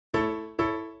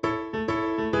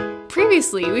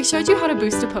Previously, we showed you how to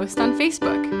boost a post on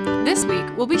Facebook. This week,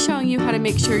 we'll be showing you how to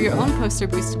make sure your own posts are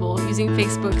boostable using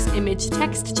Facebook's image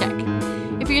text check.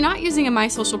 If you're not using a My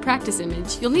Social Practice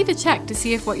image, you'll need to check to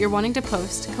see if what you're wanting to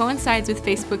post coincides with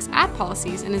Facebook's ad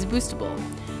policies and is boostable.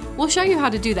 We'll show you how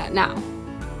to do that now.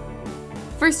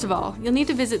 First of all, you'll need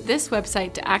to visit this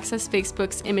website to access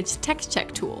Facebook's image text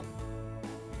check tool.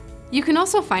 You can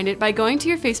also find it by going to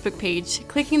your Facebook page,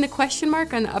 clicking the question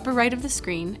mark on the upper right of the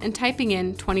screen, and typing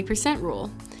in 20%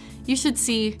 rule. You should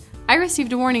see, I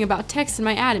received a warning about text in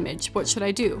my ad image, what should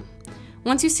I do?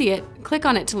 Once you see it, click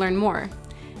on it to learn more.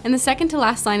 In the second to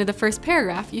last line of the first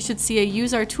paragraph, you should see a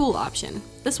Use Our Tool option.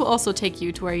 This will also take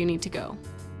you to where you need to go.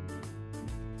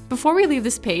 Before we leave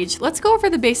this page, let's go over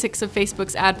the basics of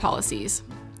Facebook's ad policies.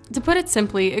 To put it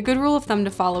simply, a good rule of thumb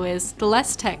to follow is, the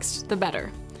less text, the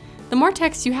better. The more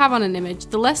text you have on an image,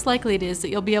 the less likely it is that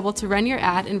you'll be able to run your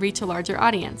ad and reach a larger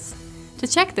audience. To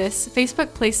check this,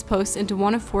 Facebook placed posts into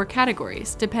one of 4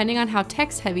 categories, depending on how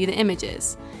text-heavy the image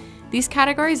is. These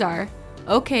categories are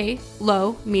OK,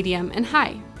 low, medium, and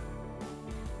high.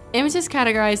 Images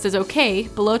categorized as OK,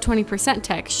 below 20%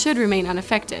 text, should remain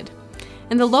unaffected.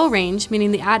 In the low range,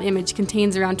 meaning the ad image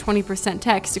contains around 20%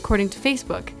 text according to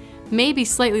Facebook, may be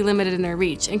slightly limited in their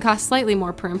reach and cost slightly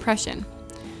more per impression.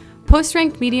 Posts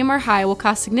ranked medium or high will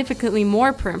cost significantly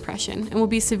more per impression and will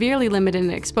be severely limited in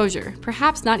exposure,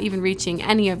 perhaps not even reaching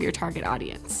any of your target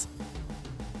audience.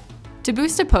 To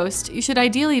boost a post, you should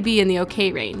ideally be in the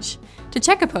OK range. To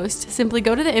check a post, simply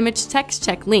go to the image text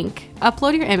check link,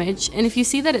 upload your image, and if you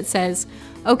see that it says,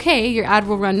 OK, your ad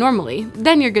will run normally,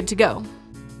 then you're good to go.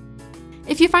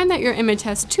 If you find that your image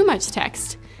has too much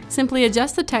text, simply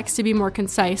adjust the text to be more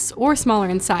concise or smaller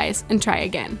in size and try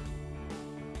again.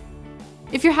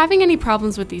 If you're having any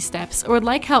problems with these steps or would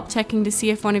like help checking to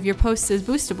see if one of your posts is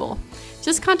boostable,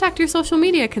 just contact your social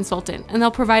media consultant and they'll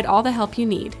provide all the help you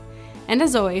need. And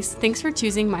as always, thanks for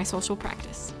choosing My Social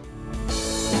Practice.